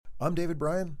I'm David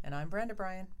Bryan. And I'm Brenda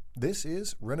Bryan. This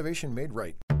is Renovation Made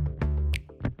Right.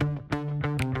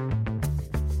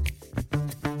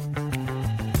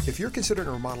 If you're considering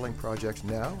a remodeling project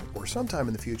now or sometime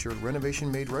in the future,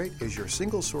 Renovation Made Right is your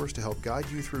single source to help guide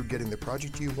you through getting the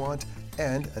project you want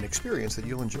and an experience that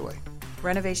you'll enjoy.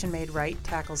 Renovation Made Right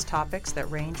tackles topics that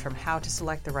range from how to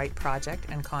select the right project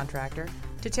and contractor,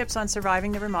 to tips on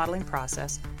surviving the remodeling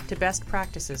process, to best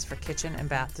practices for kitchen and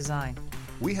bath design.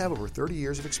 We have over 30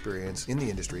 years of experience in the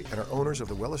industry and are owners of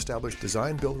the well-established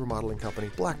design build remodeling company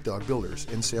Black Dog Builders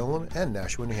in Salem and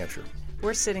Nashua, New Hampshire.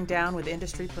 We're sitting down with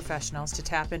industry professionals to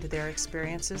tap into their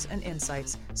experiences and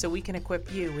insights so we can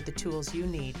equip you with the tools you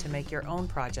need to make your own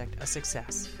project a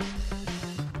success.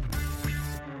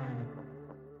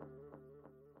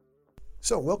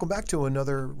 So, welcome back to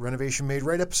another Renovation Made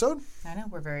Right episode. I know,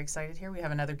 we're very excited here. We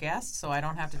have another guest, so I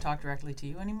don't have to talk directly to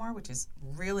you anymore, which is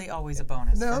really always a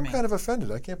bonus Now, for I'm me. kind of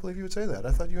offended. I can't believe you would say that.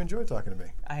 I thought you enjoyed talking to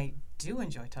me. I do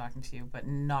enjoy talking to you, but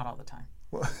not all the time.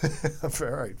 Well,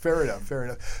 fair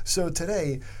enough. So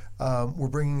today, we're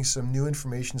bringing some new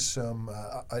information, some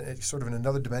sort of in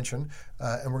another dimension,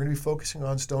 and we're going to be focusing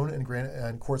on stone and granite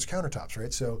and quartz countertops,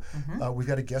 right? So we've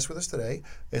got a guest with us today.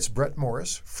 It's Brett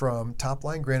Morris from Top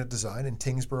Line Granite Design in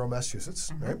Tyngsboro,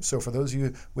 Massachusetts. Right? So for those of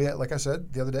you, like I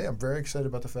said the other day, I'm very excited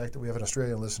about the fact that we have an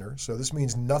Australian listener. So this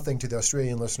means nothing to the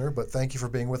Australian listener, but thank you for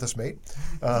being with us, mate.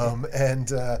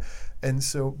 And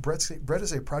so Brett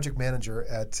is a project manager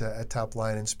at Top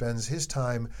Line and spends his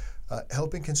time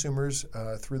helping consumers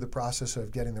through the process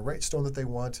of getting the right stone that they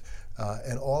want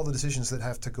and all the decisions that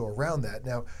have to go around that.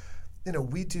 Now,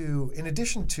 we do, in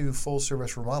addition to full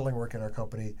service remodeling work in our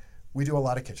company, we do a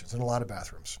lot of kitchens and a lot of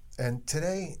bathrooms. And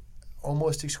today,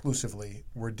 almost exclusively,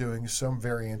 we're doing some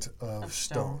variant of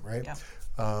stone, right?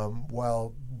 Yeah.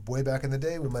 While way back in the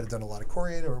day, we might have done a lot of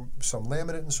coriated or some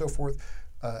laminate and so forth.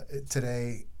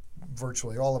 Today,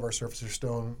 virtually all of our surfaces are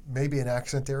stone, maybe an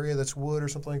accent area that's wood or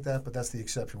something like that, but that's the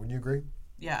exception. Wouldn't you agree?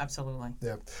 Yeah, absolutely.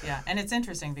 Yeah. Yeah, and it's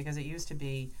interesting because it used to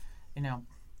be,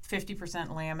 50%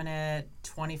 laminate,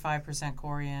 25%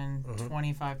 corian,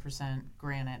 25%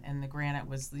 granite, and the granite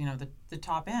was, the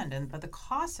top end. But the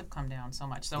costs have come down so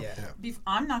much. So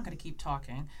I'm not going to keep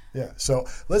talking. Yeah. So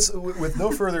let's, with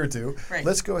no further ado, Right.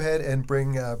 Let's go ahead and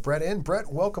bring Brett in.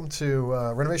 Brett, welcome to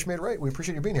Renovation Made Right. We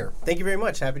appreciate you being here. Thank you very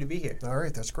much. Happy to be here. All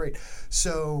right, that's great.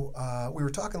 So we were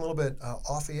talking a little bit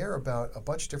off the air about a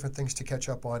bunch of different things to catch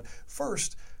up on.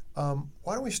 First,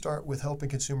 why don't we start with helping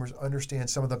consumers understand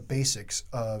some of the basics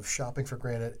of shopping for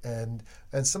granite and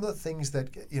some of the things that,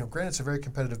 granite's a very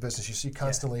competitive business. You see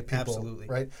constantly people, absolutely.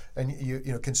 Right?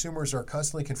 And consumers are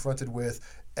constantly confronted with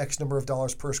X number of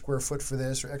dollars per square foot for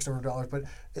this or X number of dollars, but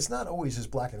it's not always as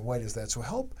black and white as that. So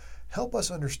help us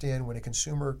understand when a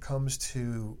consumer comes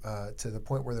to the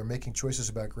point where they're making choices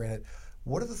about granite,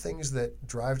 what are the things that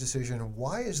drive decision?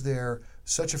 Why is there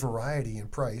such a variety in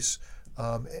price?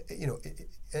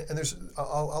 And there's,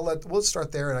 we'll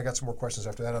start there, and I got some more questions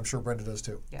after that. I'm sure Brenda does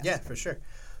too. Yes. Yeah, for sure.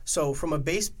 So from a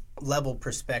base level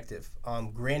perspective,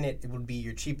 granite would be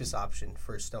your cheapest option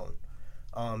for stone.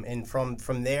 And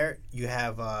from there, you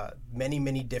have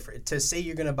many different, to say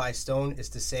you're going to buy stone is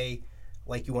to say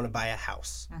like you want to buy a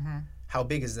house. Mm-hmm. How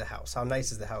big is the house? How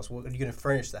nice is the house? What are you going to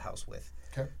furnish the house with?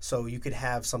 Okay. So you could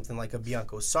have something like a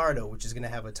Bianco Sardo, which is going to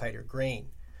have a tighter grain.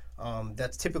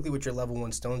 That's typically what your level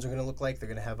 1 stones are going to look like. They're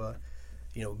going to have a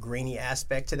grainy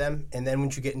aspect to them. And then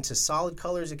once you get into solid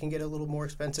colors, it can get a little more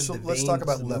expensive. So the let's veins, talk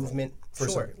about the level movement. for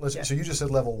Sure. a second. Yeah. So you just said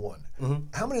level 1. Mm-hmm.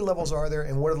 How many levels are there,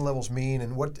 and what do the levels mean?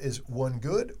 And what is 1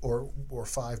 good or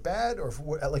 5 bad, or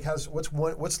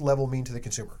what's level mean to the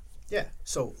consumer? Yeah.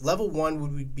 So level 1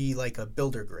 would be like a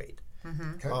builder grade.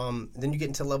 Mm-hmm. Okay. Then you get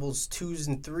into levels 2s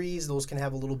and 3s. Those can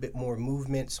have a little bit more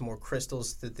movement, some more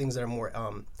crystals, the things that are more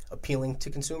appealing to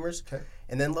consumers. Okay.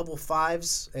 And then level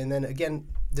 5s, and then again,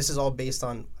 this is all based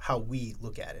on how we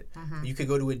look at it. Mm-hmm. You could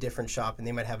go to a different shop and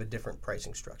they might have a different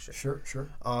pricing structure. Sure.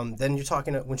 Then you're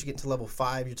talking, once you get into level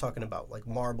 5, you're talking about like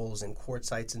marbles and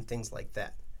quartzites and things like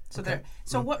that.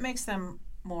 So what makes them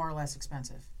more or less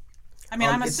expensive? I mean,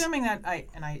 I'm assuming that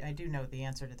I do know the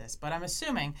answer to this, but I'm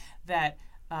assuming that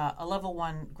a level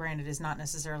 1 granite is not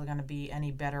necessarily going to be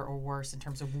any better or worse in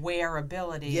terms of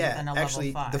wearability than a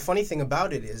level 5. The funny thing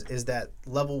about it is that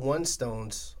level 1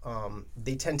 stones,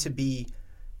 they tend to be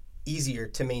easier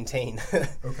to maintain.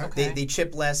 Okay. They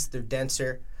chip less, they're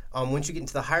denser. Once you get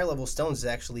into the higher level stones,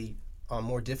 it's actually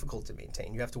more difficult to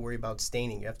maintain. You have to worry about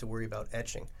staining, you have to worry about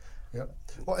etching. Yeah.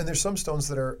 Well, and there's some stones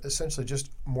that are essentially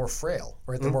just more frail,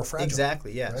 right? They're more fragile.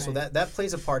 Exactly, yeah. Right? So that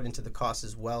plays a part into the cost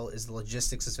as well, is the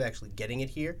logistics of actually getting it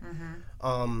here.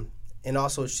 Mm-hmm. And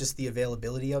also it's just the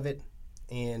availability of it.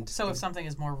 And so if something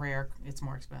is more rare, it's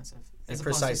more expensive. As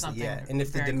precisely, yeah. And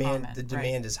if the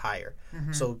demand is higher.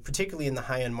 Mm-hmm. So particularly in the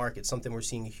high-end market, something we're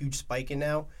seeing a huge spike in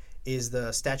now is the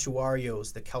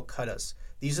statuarios, the Calcuttas.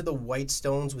 These are the white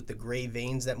stones with the gray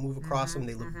veins that move across them.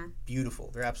 They look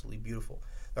beautiful. They're absolutely beautiful.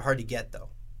 They're hard to get, though.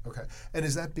 Okay. And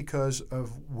is that because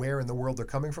of where in the world they're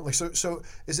coming from? Like, so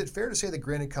is it fair to say that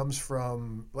granite comes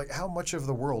from, like, how much of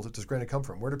the world does granite come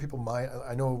from? Where do people mine?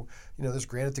 I know, there's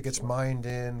granite that gets mined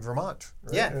in Vermont,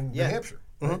 right? Yeah, in New Hampshire.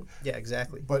 Right? Yeah,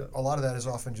 exactly. But a lot of that is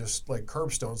often just like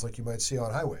curbstones like you might see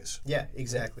on highways. Yeah,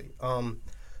 exactly.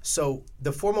 So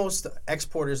the foremost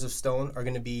exporters of stone are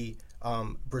going to be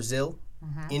Brazil,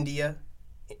 India,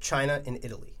 China, and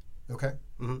Italy. Okay.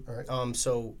 Mm-hmm. All right.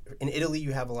 So in Italy,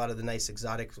 you have a lot of the nice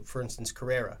exotic, for instance,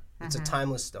 Carrara. It's a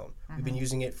timeless stone. We've been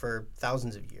using it for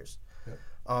thousands of years. Yep.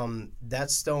 That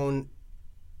stone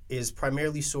is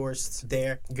primarily sourced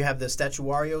there. You have the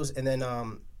statuarios, and then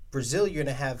Brazil, you're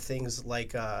going to have things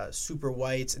like super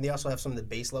whites, and they also have some of the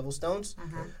base level stones.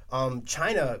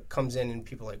 China comes in, and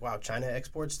people are like, wow, China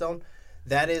exports stone.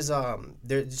 That is,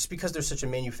 just because they're such a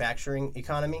manufacturing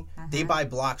economy, they buy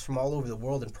blocks from all over the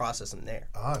world and process them there.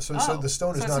 So the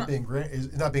stone is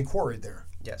not being quarried there.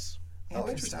 Yes. Oh,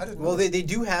 interesting. I didn't know Well, they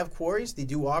do have quarries. They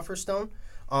do offer stone.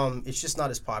 It's just not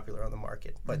as popular on the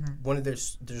market. But one of their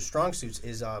strong suits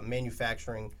is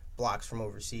manufacturing blocks from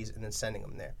overseas and then sending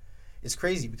them there. It's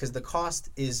crazy because the cost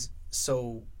is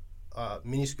so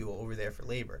minuscule over there for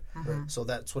labor. So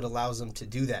that's what allows them to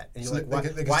do that. And you're so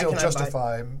like, they can still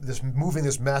justify moving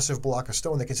this massive block of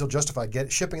stone. They can still justify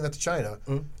shipping that to China.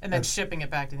 And then shipping it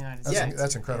back to the United States.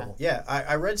 That's incredible. Yeah,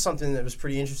 I read something that was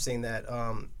pretty interesting that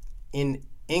in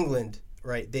England,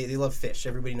 right, they love fish.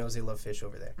 Everybody knows they love fish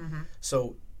over there.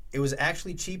 So it was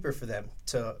actually cheaper for them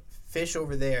to fish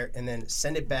over there and then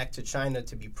send it back to China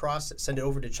to be processed, send it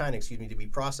over to China, to be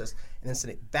processed, and then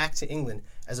send it back to England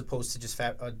as opposed to just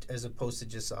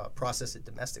process it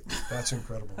domestically. That's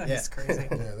incredible. That's crazy.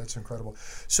 Yeah, that's incredible.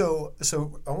 So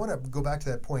I want to go back to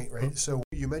that point, right? So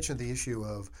you mentioned the issue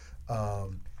of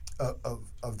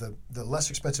the less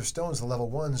expensive stones, the level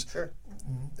ones,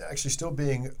 actually still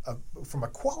being from a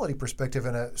quality perspective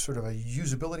and a sort of a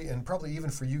usability, and probably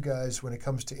even for you guys when it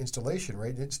comes to installation,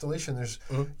 right? Installation,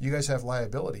 you guys have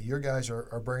liability. Your guys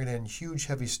are bringing in huge,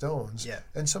 heavy stones,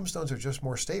 and some stones are just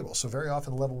more stable. So very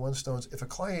often, level one stones, if a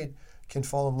client can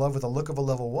fall in love with the look of a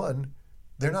level one,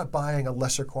 they're not buying a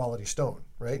lesser quality stone,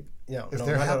 right? Yeah, if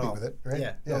they're happy with it, right?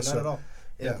 Yeah, not at all.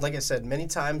 Like I said, many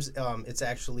times it's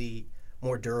actually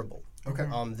more durable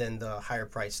than the higher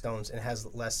priced stones, and has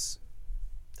less,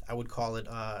 I would call it,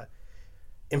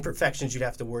 imperfections you'd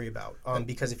have to worry about.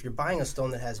 Because if you're buying a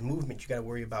stone that has movement, you got to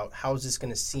worry about how is this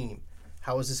going to seam?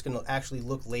 How is this going to actually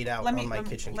look laid out on my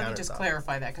kitchen countertop? Let me just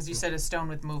clarify that, because you said a stone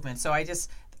with movement. So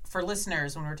for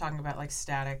listeners, when we're talking about like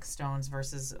static stones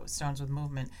versus stones with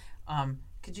movement,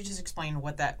 could you just explain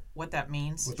what that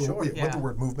means? What the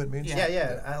word movement means?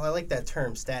 Yeah. I like that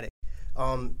term, static.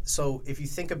 So if you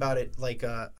think about it, like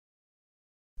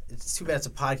it's too bad it's a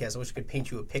podcast. I wish I could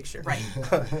paint you a picture. Right.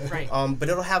 Right. But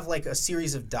it'll have like a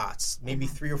series of dots, maybe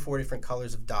 3 or 4 different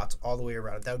colors of dots all the way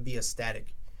around. That would be a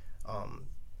static.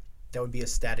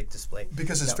 Display.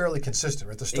 Because it's fairly consistent,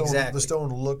 right? The stone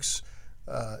looks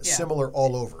similar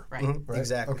all over. Right. Right.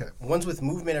 Exactly. Okay. Ones with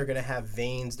movement are going to have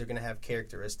veins. They're going to have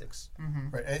characteristics.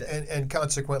 Right. And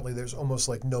consequently, there's almost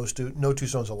like no two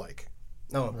stones alike.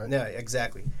 No, right? No,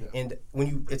 exactly. Yeah. And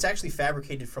it's actually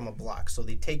fabricated from a block. So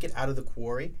they take it out of the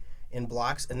quarry in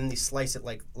blocks, and then they slice it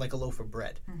like a loaf of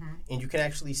bread. And you can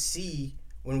actually see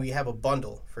when we have a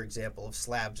bundle, for example, of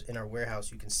slabs in our warehouse,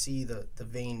 you can see the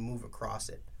vein move across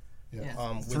it.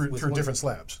 Yeah. Through different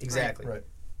slabs. Exactly. Right.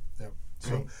 Yeah.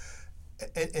 So.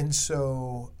 And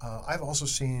so I've also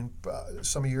seen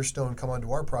some of your stone come onto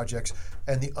our projects,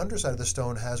 and the underside of the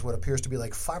stone has what appears to be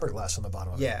like fiberglass on the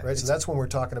bottom of it. Right. So that's when we're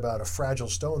talking about a fragile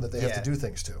stone that they have to do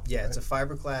things to. Yeah, right? It's a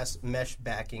fiberglass mesh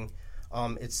backing.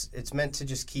 It's meant to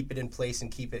just keep it in place and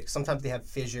keep it. Sometimes they have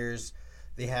fissures.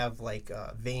 They have like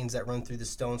veins that run through the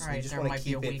stone, so they just want to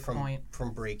keep it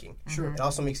from breaking. Sure. It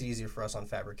also makes it easier for us on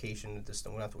fabrication with the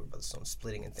stone. We don't have to worry about the stone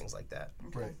splitting and things like that.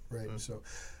 Okay. Right. So.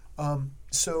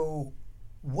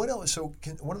 What else? So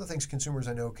one of the things consumers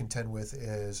I know contend with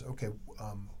is,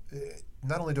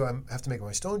 not only do I have to make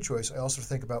my stone choice, I also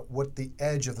think about what the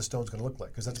edge of the stone is going to look like,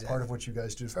 because that's part of what you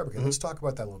guys do to fabricate. Let's talk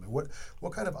about that a little bit.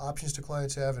 What kind of options do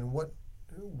clients have, and what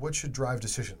should drive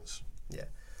decisions? Yeah.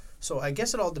 So I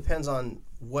guess it all depends on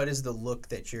what is the look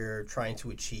that you're trying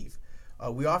to achieve.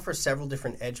 We offer several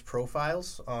different edge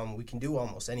profiles. We can do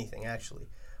almost anything, actually.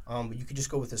 You could just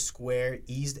go with a square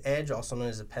eased edge, also known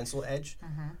as a pencil edge.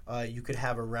 You could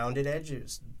have a rounded edge.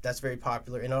 That's very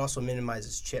popular, and it also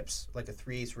minimizes chips, like a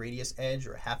 3/8 radius edge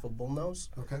or half a bullnose.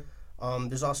 Okay.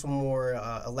 There's also more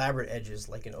elaborate edges,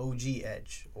 like an OG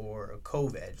edge or a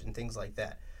cove edge and things like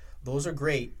that. Those are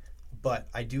great, but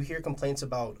I do hear complaints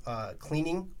about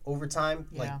cleaning over time.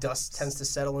 Like dust tends to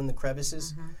settle in the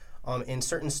crevices, and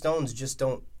certain stones just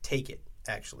don't take it,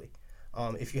 actually.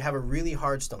 If you have a really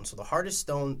hard stone, so the hardest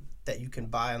stone that you can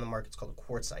buy on the market is called a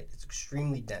quartzite. It's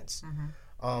extremely dense.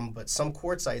 But some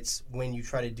quartzites, when you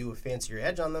try to do a fancier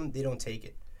edge on them, they don't take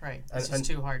it. Right. It's just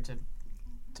too hard to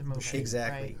move it.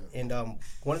 Exactly. Right. And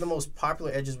one of the most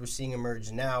popular edges we're seeing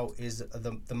emerge now is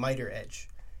the miter edge.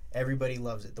 Everybody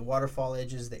loves it. The waterfall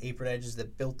edges, the apron edges, the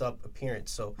built-up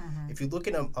appearance. So if you look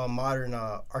at a modern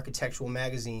architectural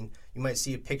magazine, you might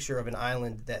see a picture of an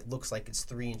island that looks like it's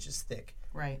 3 inches thick.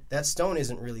 Right. That stone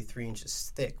isn't really 3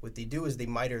 inches thick. What they do is they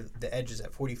miter the edges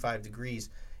at 45 degrees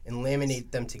and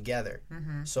laminate them together,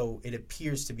 so it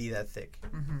appears to be that thick.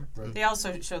 Right. They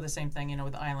also show the same thing,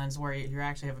 with islands where you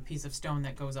actually have a piece of stone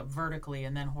that goes up vertically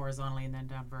and then horizontally and then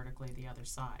down vertically the other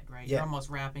side, right? Yeah. You're almost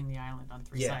wrapping the island on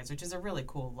three sides, which is a really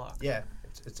cool look. Yeah,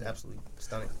 it's absolutely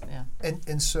stunning. Yeah.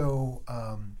 And so,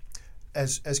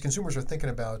 as consumers are thinking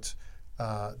about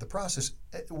the process,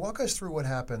 walk us through what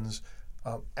happens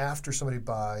after somebody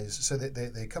buys. So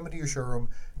they come into your showroom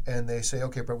and they say,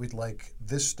 okay, Brett, we'd like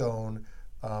this stone,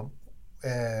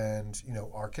 and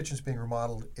our kitchen's being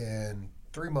remodeled in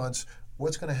 3 months.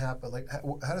 What's going to happen? Like,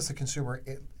 how does the consumer,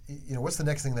 what's the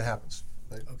next thing that happens?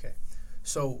 Like, Okay.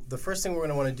 So the first thing we're going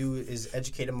to want to do is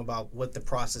educate them about what the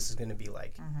process is going to be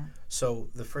like. So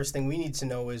the first thing we need to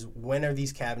know is, when are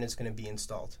these cabinets going to be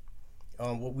installed?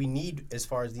 What we need as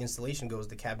far as the installation goes,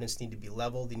 the cabinets need to be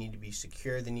level, they need to be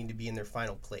secure, they need to be in their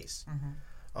final place.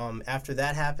 After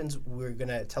that happens, we're going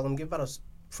to tell them,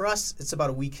 for us, it's about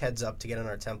a week heads up to get on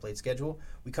our template schedule.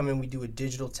 We come in, we do a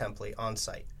digital template on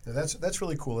site. now that's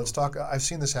really cool. Let's talk. I've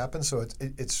seen this happen, so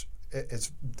it's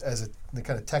as the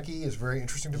kind of techie is very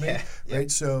interesting to me, right?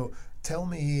 So tell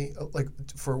me,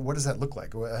 for what does that look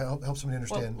like? Help somebody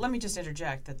understand. Well, let me just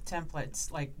interject. The templates,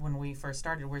 like when we first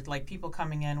started, were like people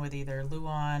coming in with either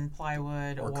Luan,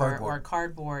 plywood, or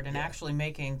cardboard, and actually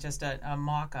making just a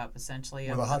mock-up, essentially.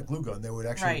 With a hot glue gun, they would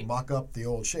actually mock up the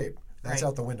old shape. That's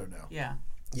out the window now. Yeah.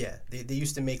 Yeah, they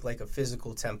used to make like a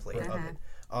physical template of it.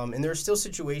 And there are still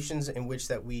situations in which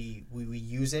that we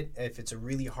use it. If it's a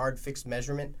really hard fixed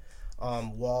measurement,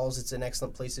 walls, it's an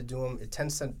excellent place to do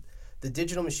them. The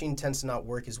digital machine tends to not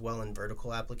work as well in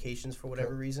vertical applications for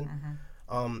whatever reason.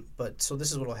 But so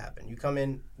this is what will happen. We come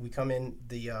in,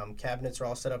 the cabinets are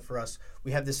all set up for us.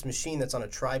 We have this machine that's on a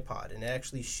tripod, and it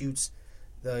actually shoots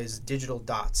those digital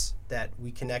dots that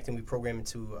we connect and we program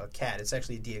into a CAD. It's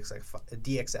actually a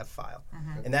DXF file.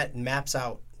 And that maps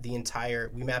out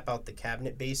we map out the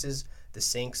cabinet bases, the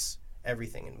sinks,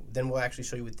 everything. And then we'll actually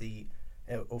show you with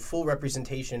a full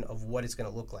representation of what it's going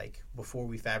to look like before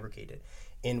we fabricate it.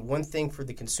 And one thing for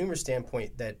the consumer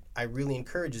standpoint that I really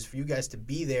encourage is for you guys to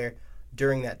be there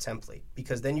during that template,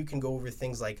 because then you can go over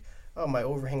things like, my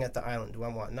overhang at the island, do I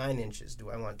want 9 inches? Do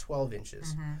I want 12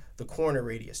 inches? The corner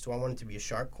radius, do I want it to be a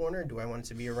sharp corner? Do I want it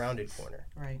to be a rounded corner?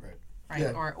 Right.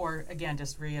 Yeah. Or again,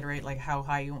 just reiterate like how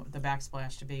high you want the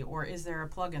backsplash to be, or is there a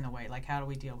plug in the way? Like, how do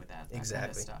we deal with that? Exactly.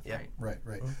 Kind of stuff, Yeah.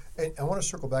 right? And I want to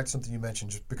circle back to something you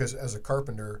mentioned, just because as a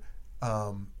carpenter,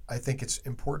 I think it's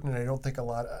important, and I don't think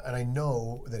and I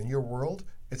know that in your world,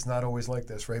 it's not always like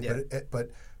this, right? Yeah.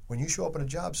 But when you show up at a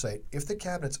job site, if the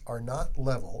cabinets are not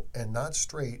level and not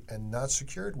straight and not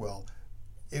secured well,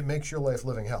 it makes your life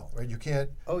living hell, right? You can't.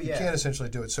 You can't essentially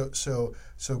do it. So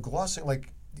glossing,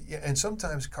 and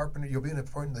sometimes carpenter, you'll be in a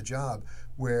point in the job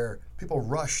where people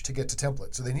rush to get to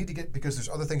template. So they need to get, because there's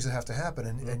other things that have to happen,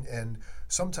 and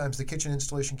sometimes the kitchen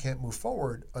installation can't move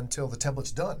forward until the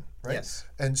template's done, right? Yes.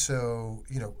 And so,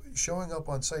 showing up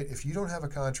on site, if you don't have a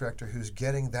contractor who's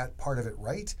getting that part of it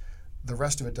right, the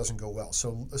rest of it doesn't go well.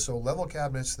 So level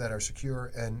cabinets that are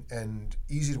secure and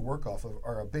easy to work off of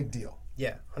are a big deal.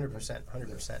 Yeah,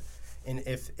 100%. And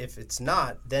if it's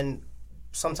not, then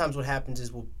sometimes what happens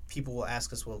is people will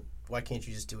ask us, why can't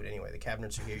you just do it anyway? The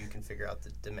cabinets are here, you can figure out the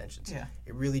dimensions. Yeah.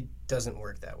 It really doesn't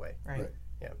work that way. Right.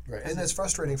 Yeah. Right, and that's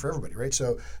frustrating for everybody, right?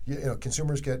 So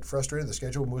consumers get frustrated. The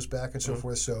schedule moves back and so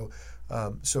forth. So,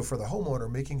 so for the homeowner,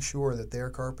 making sure that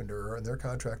their carpenter and their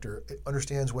contractor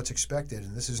understands what's expected,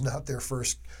 and this is not their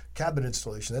first cabinet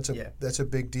installation. That's a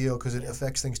big deal, because it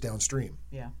affects things downstream.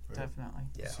 Yeah, definitely.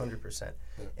 Yeah, 100%.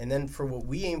 And then for what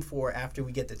we aim for after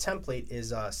we get the template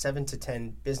is 7 to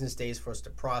 10 business days for us to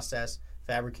process,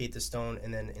 fabricate the stone,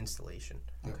 and then installation.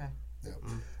 Okay. Yeah.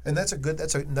 And that's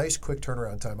a nice quick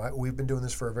turnaround time. We've been doing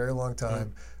this for a very long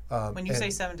time. When you say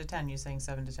 7 to 10, you're saying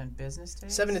 7 to 10 business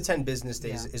days? 7 to 10 business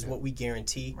days is what we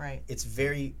guarantee. Right. It's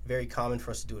very, very common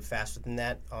for us to do it faster than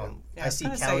that. I see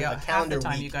a calendar half the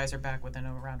time week. you guys are back within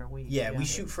around a week. Yeah, we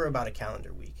shoot for about a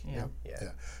calendar week. Yeah.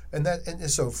 And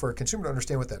so for a consumer to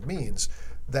understand what that means,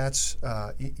 that's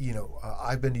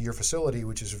I've been to your facility,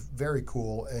 which is very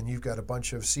cool, and you've got a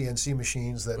bunch of CNC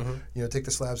machines that take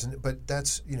the slabs, but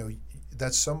that's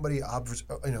somebody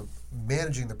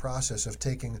managing the process of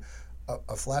taking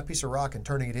a flat piece of rock and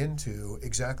turning it into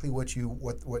exactly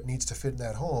what needs to fit in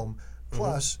that home,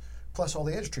 plus all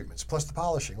the edge treatments, plus the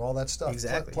polishing, all that stuff,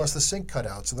 exactly, plus the sink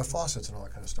cutouts and the faucets and all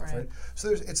that kind of stuff, right? So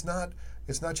it's not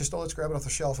just let's grab it off the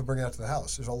shelf and bring it out to the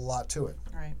house. There's a lot to it.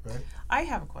 Right. I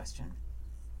have a question.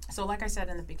 So like I said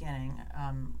in the beginning,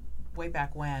 way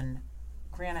back when,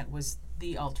 granite was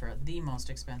the most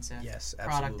expensive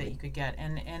product that you could get,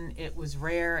 and it was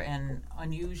rare and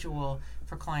unusual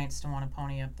for clients to want to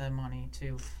pony up the money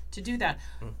to do that.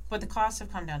 But the costs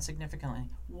have come down significantly.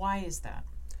 Why is that?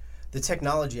 The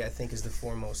technology, I think, is the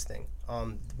foremost thing.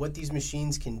 What these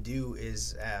machines can do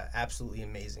is absolutely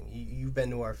amazing. You've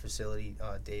been to our facility,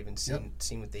 Dave, and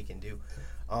seen what they can do.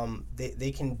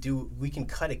 We can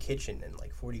cut a kitchen in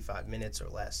like 45 minutes or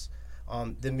less.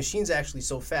 The machine's actually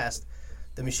so fast.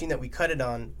 The machine that we cut it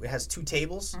on, it has 2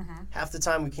 tables. Half the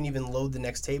time we can even load the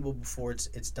next table before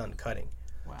it's done cutting.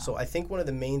 Wow. So I think one of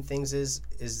the main things is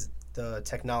the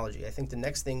technology. I think the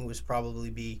next thing was probably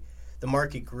be the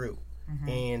market grew.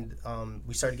 And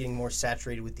we started getting more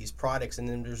saturated with these products, and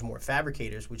then there's more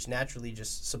fabricators, which naturally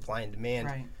just supply and demand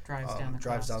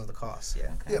drives down the cost.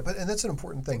 Yeah. Okay. Yeah, and that's an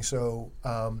important thing. So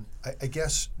I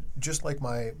guess just like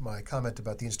my comment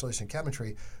about the installation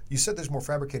cabinetry, you said there's more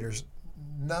fabricators.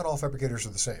 Not all fabricators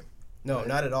are the same. No, right?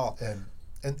 Not at all.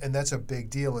 And that's a big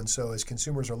deal. And so as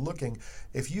consumers are looking,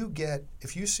 if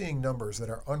you're seeing numbers that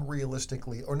are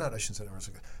unrealistically, or not, I shouldn't say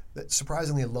unrealistically, that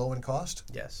surprisingly low in cost,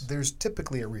 there's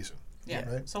typically a reason. Yeah.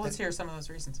 Right? So let's hear some of those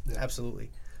reasons. Yeah.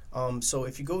 Absolutely. So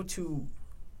if you go to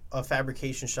a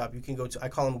fabrication shop, you can go to, I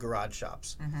call them garage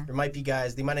shops. There might be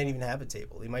guys, they might not even have a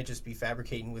table. They might just be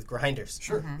fabricating with grinders.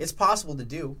 Sure. It's possible to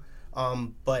do,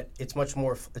 but it's a much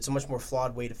more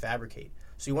flawed way to fabricate.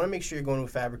 So you want to make sure you're going to a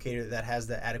fabricator that has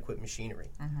the adequate machinery.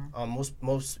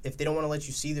 Most if they don't want to let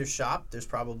you see their shop, there's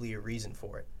probably a reason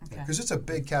for it. Because it's a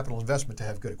big capital investment to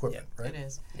have good equipment, right? It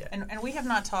is. Yeah. And we have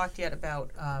not talked yet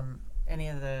about any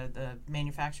of the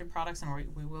manufactured products, and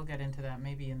we will get into that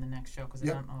maybe in the next show, because I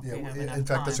don't know if we have enough in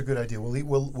fact, time. that's a good idea.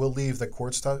 We'll leave the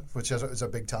quartz stuff, which is a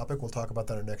big topic. We'll talk about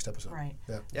that in our next episode. Right.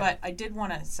 Yeah. But I did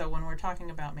want to, so when we're talking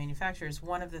about manufacturers,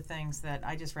 one of the things that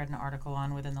I just read an article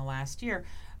on within the last year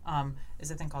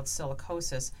is a thing called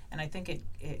silicosis, and I think it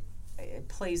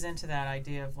plays into that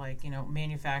idea of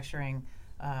manufacturing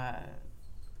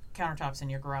countertops in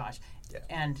your garage. Yeah.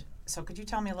 And so could you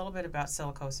tell me a little bit about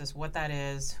silicosis, what that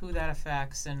is, who that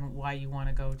affects, and why you want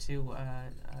to go to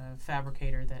a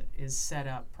fabricator that is set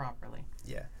up properly?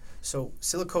 Yeah. So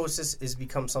silicosis has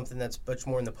become something that's much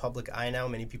more in the public eye now.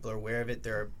 Many people are aware of it.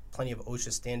 There are plenty of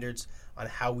OSHA standards on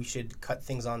how we should cut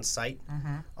things on site.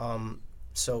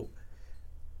 So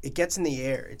it gets in the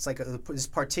air. It's like this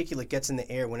particulate gets in the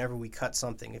air whenever we cut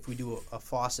something. If we do a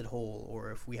faucet hole, or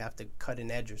if we have to cut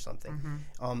an edge or something,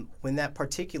 when that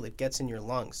particulate gets in your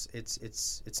lungs,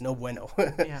 it's no bueno.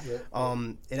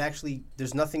 It actually,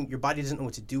 there's nothing. Your body doesn't know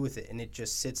what to do with it, and it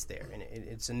just sits there, and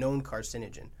it's a known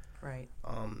carcinogen. Right.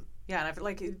 And I feel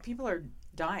like people are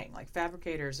dying. Like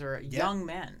fabricators or young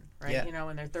men, right? Yeah.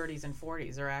 In their 30s and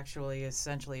 40s are actually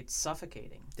essentially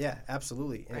suffocating. Yeah,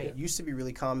 absolutely. And Right. it used to be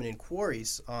really common in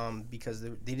quarries because they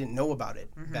didn't know about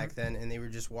it back then, and they were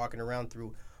just walking around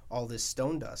through all this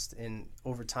stone dust. And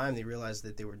over time, they realized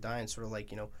that they were dying, sort of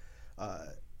like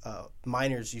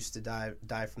miners used to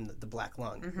die from the black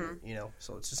lung.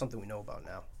 So it's just something we know about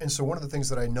now. And so one of the things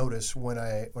that I noticed when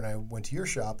I went to your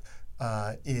shop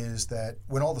is that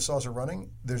when all the saws are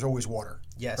running, there's always water.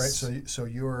 Yes. Right. So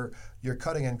you're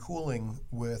cutting and cooling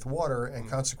with water, and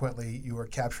consequently you are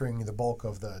capturing the bulk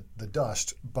of the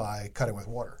dust by cutting with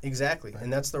water. Exactly, right.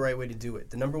 And that's the right way to do it.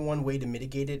 The number one way to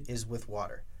mitigate it is with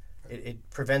water. It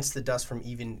prevents the dust from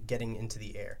even getting into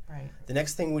the air. Right. The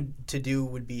next thing to do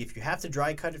would be, if you have to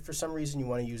dry cut it for some reason, you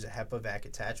want to use a HEPA vac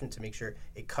attachment to make sure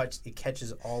it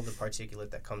catches all the particulate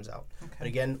that comes out. Okay. But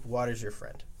again, water's your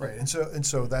friend. Right. And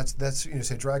so that's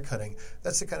say dry cutting.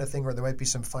 That's the kind of thing where there might be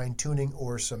some fine tuning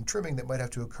or some trimming that might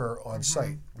have to occur on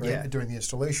site, right, during the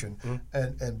installation,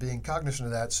 and being cognizant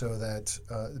of that, so that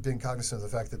being cognizant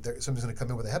of the fact that somebody's going to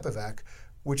come in with a HEPA vac.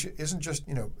 which isn't just,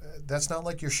 that's not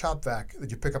like your shop vac that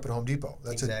you pick up at Home Depot.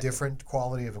 That's a different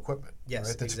quality of equipment. Yes,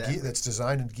 right? exactly. That's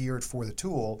designed and geared for the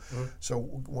tool. So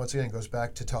once again, it goes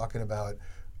back to talking about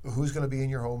who's going to be in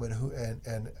your home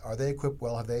and are they equipped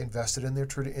well? Have they invested in their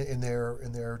trade?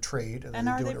 And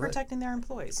are they protecting their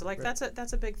employees? So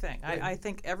that's a big thing. Right. I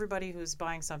think everybody who's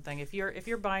buying something, if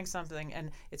you're buying something and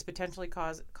it's potentially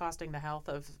costing the health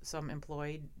of some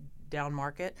employee down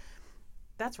market,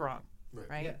 that's wrong.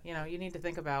 Right? Yeah. You need to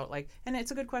think about and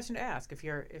it's a good question to ask if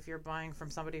you're buying from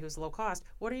somebody who's low cost.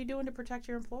 What are you doing to protect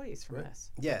your employees from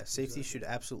this? Yeah, safety should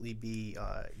absolutely be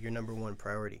your number one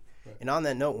priority. Right. And on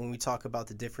that note, when we talk about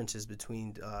the differences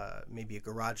between maybe a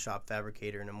garage shop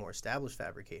fabricator and a more established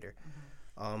fabricator,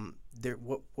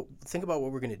 think about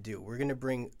what we're going to do. We're going to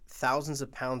bring thousands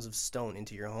of pounds of stone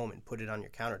into your home and put it on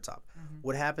your countertop.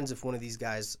 What happens if one of these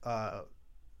guys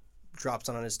drops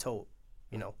on his toe?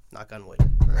 Knock on wood.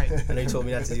 Right. I know you told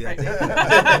me not to do that.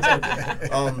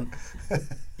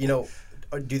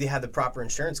 Do they have the proper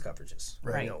insurance coverages?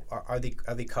 Right. Are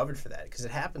they covered for that? Because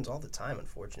it happens all the time,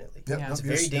 unfortunately. Yep. It's a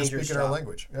very dangerous job. Our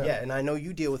language. Yeah, and I know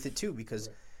you deal with it too because.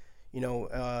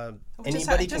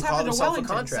 Anybody can call themselves a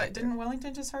contractor. Didn't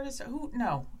Wellington just hurt us?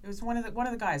 No, it was one of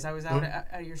the guys. I was out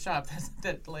at your shop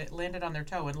that landed on their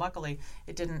toe, and luckily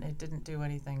it didn't do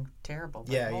anything terrible.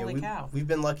 But holy cow! We've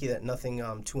been lucky that nothing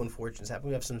too unfortunate has happened.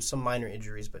 We have some minor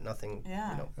injuries, but nothing.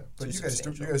 Yeah. But you guys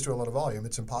do a lot of volume.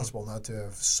 It's impossible not to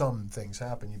have some things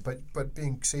happen. But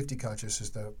being safety conscious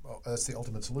is that's the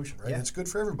ultimate solution, right? Yeah. And it's good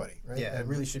for everybody, right? Yeah, it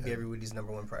really should be everybody's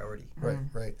number one priority. Right.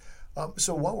 Right.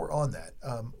 So while we're on that,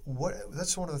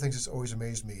 that's one of the things that's always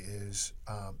amazed me is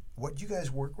what you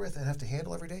guys work with and have to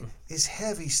handle every day is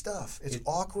heavy stuff. It's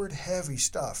awkward, heavy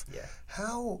stuff. Yeah.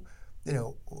 How,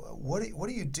 what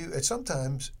do you do? And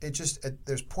sometimes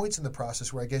there's points in the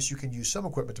process where I guess you can use some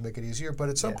equipment to make it easier, but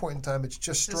at some point in time, it's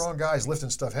just strong guys lifting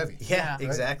stuff heavy. Yeah, right?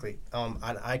 Exactly.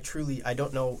 I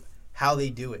don't know how they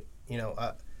do it.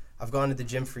 I've gone to the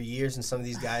gym for years, and some of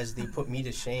these guys, they put me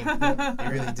to shame. They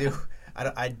really do.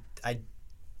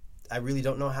 I really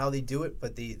don't know how they do it,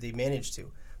 but they manage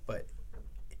to. But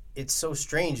it's so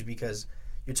strange because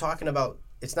you're talking about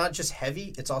it's not just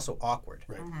heavy, it's also awkward.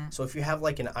 Right. So if you have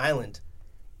like an island,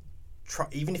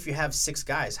 even if you have 6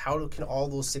 guys, how can all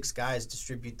those 6 guys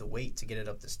distribute the weight to get it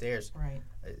up the stairs? Right.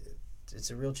 It's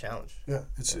a real challenge. Yeah,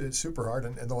 it's super hard,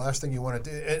 and the last thing you want to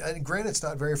do, and granted, it's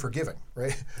not very forgiving,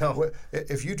 right? No.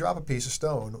 If you drop a piece of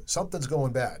stone, something's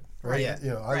going bad, right?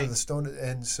 Yeah. Either the stone,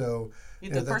 and so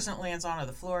the person lands on, or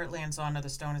the floor it lands on, or the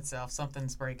stone itself,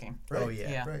 something's breaking. Right. Oh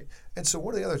yeah. Right. And so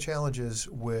one of the other challenges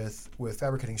with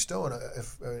fabricating stone,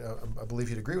 I believe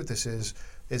you'd agree with this, is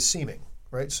seaming,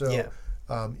 right? So,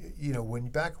 when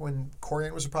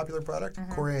Corian was a popular product,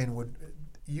 Corian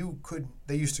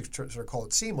they used to sort of call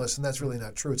it seamless, and that's really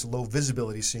not true. It's low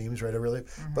visibility seams, right?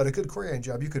 But a good Corian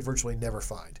job, you could virtually never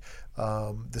find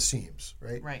the seams,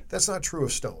 right? Right. That's not true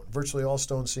of stone. Virtually all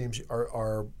stone seams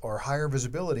are higher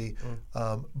visibility,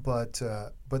 but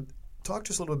talk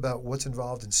to us a little bit about what's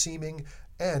involved in seaming,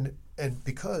 and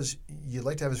because you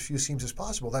like to have as few seams as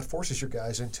possible, that forces your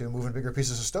guys into moving bigger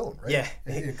pieces of stone, right? Yeah.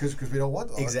 Because we don't want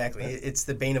that. Exactly. Right? It's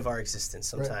the bane of our existence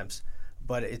sometimes. Right.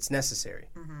 But it's necessary.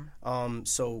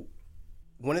 So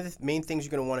one of the main things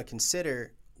you're going to want to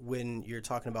consider when you're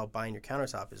talking about buying your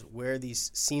countertop is where are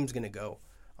these seams going to go?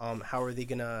 How are they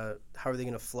going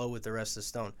to flow with the rest of the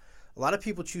stone? A lot of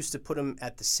people choose to put them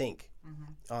at the sink,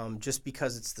 just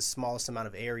because it's the smallest amount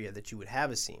of area that you would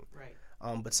have a seam. Right.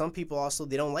 But some people also,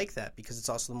 they don't like that because it's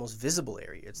also the most visible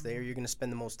area. It's there you're going to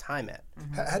spend the most time at.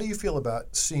 How do you feel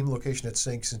about seam location at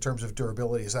sinks in terms of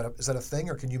durability? Is that a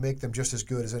thing, or can you make them just as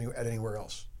good as at anywhere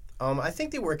else? I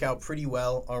think they work out pretty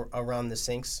well around the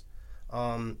sinks.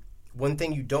 One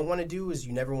thing you don't want to do is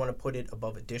you never want to put it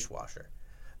above a dishwasher.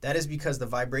 That is because the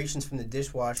vibrations from the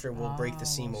dishwasher will break the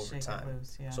seam over time.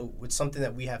 Loose, yeah. So it's something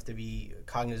that we have to be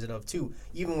cognizant of too.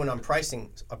 Even when I'm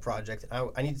pricing a project,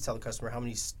 I need to tell the customer how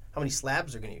many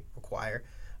slabs they're going to require.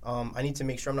 I need to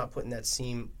make sure I'm not putting that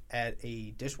seam at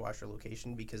a dishwasher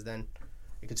location because then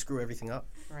it could screw everything up.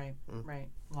 Right, right.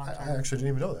 Long term. I actually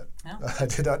didn't even know that. No? I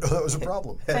did not know that was a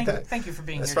problem. Thank you for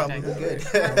being That's here probably today.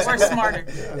 good. We're smarter.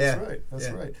 Yeah, that's right. That's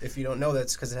right. If you don't know,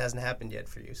 that's because it hasn't happened yet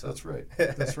for you. So. That's right.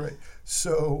 That's right.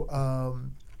 So,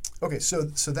 okay, so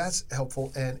that's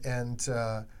helpful. And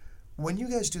when you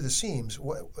guys do the seams,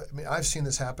 I've seen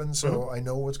this happen, so I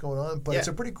know what's going on. But it's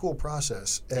a pretty cool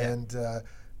process, and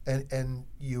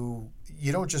you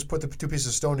don't just put the 2 pieces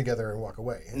of stone together and walk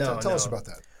away. Tell us about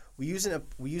that. We use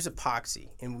epoxy,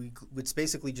 and it's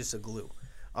basically just a glue.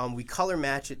 We color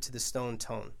match it to the stone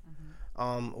tone.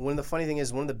 One of the funny thing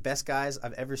is, one of the best guys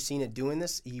I've ever seen at doing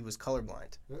this, he was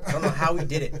colorblind. I don't know how he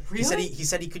did it. Really? He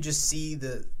said he could just see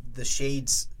the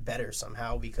shades better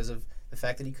somehow because of the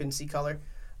fact that he couldn't see color.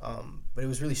 But it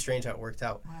was really strange how it worked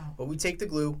out. Wow. But we take the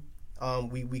glue,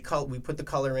 we put the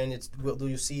color in.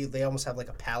 You'll see they almost have like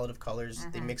a palette of colors.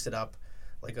 They mix it up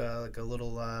like a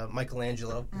little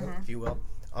Michelangelo, if you will.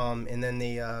 And then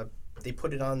they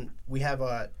put it on. We have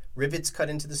rivets cut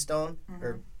into the stone,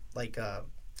 or like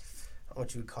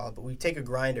what you would call it, but we take a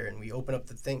grinder and we open up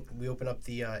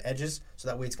the edges so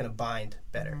that way it's going to bind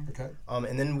better. Okay.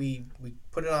 And then we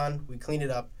put it on, we clean it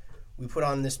up, we put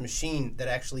on this machine that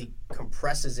actually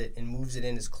compresses it and moves it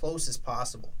in as close as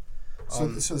possible. So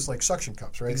it's like suction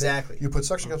cups, right? Exactly. You put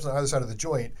suction cups on either side of the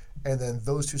joint, and then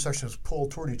those two suction cups pull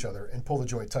toward each other and pull the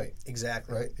joint tight.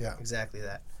 Exactly. Right? Yeah. Exactly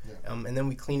that. Yeah. And then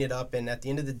we clean it up, and at the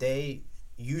end of the day,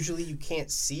 usually you can't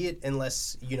see it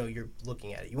unless you're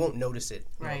looking at it. You won't notice it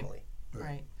normally.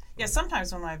 Right. Yeah.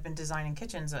 Sometimes when I've been designing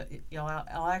kitchens,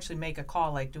 I'll actually make a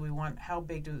call like, how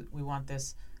big do we want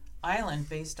this island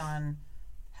based on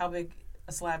how big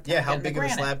a slab can how big of a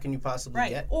slab can you possibly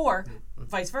get? Or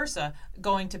vice versa,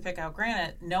 going to pick out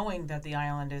granite, knowing that the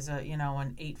island is an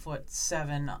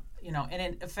 8'7", and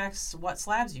it affects what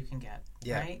slabs you can get.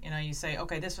 Yeah. Right. You say,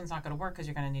 okay, this one's not going to work because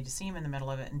you're going to need a seam in the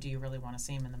middle of it, and do you really want a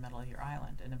seam in the middle of your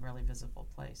island in a really visible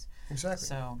place? Exactly.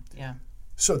 So yeah.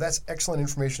 So that's excellent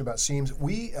information about seams.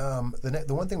 We the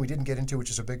one thing we didn't get into,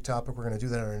 which is a big topic, we're going to do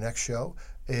that on our next show,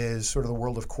 is sort of the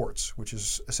world of quartz, which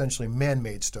is essentially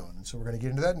man-made stone. And so we're going to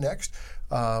get into that next.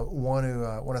 Want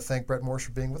to thank Brett Morse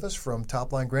for being with us from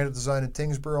Topline Granite Design in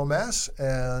Tingsboro, Mass.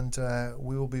 And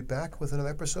we will be back with another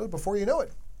episode before you know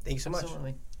it. Thank you so much.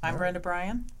 Absolutely. I'm Brenda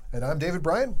Bryan. And I'm David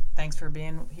Bryan. Thanks for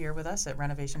being here with us at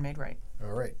Renovation Made Right.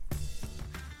 All right.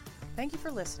 Thank you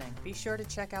for listening. Be sure to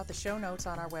check out the show notes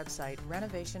on our website,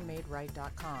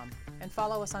 renovationmaderight.com, and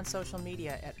follow us on social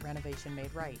media at Renovation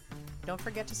Made Right. Don't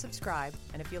forget to subscribe,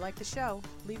 and if you like the show,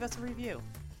 leave us a review.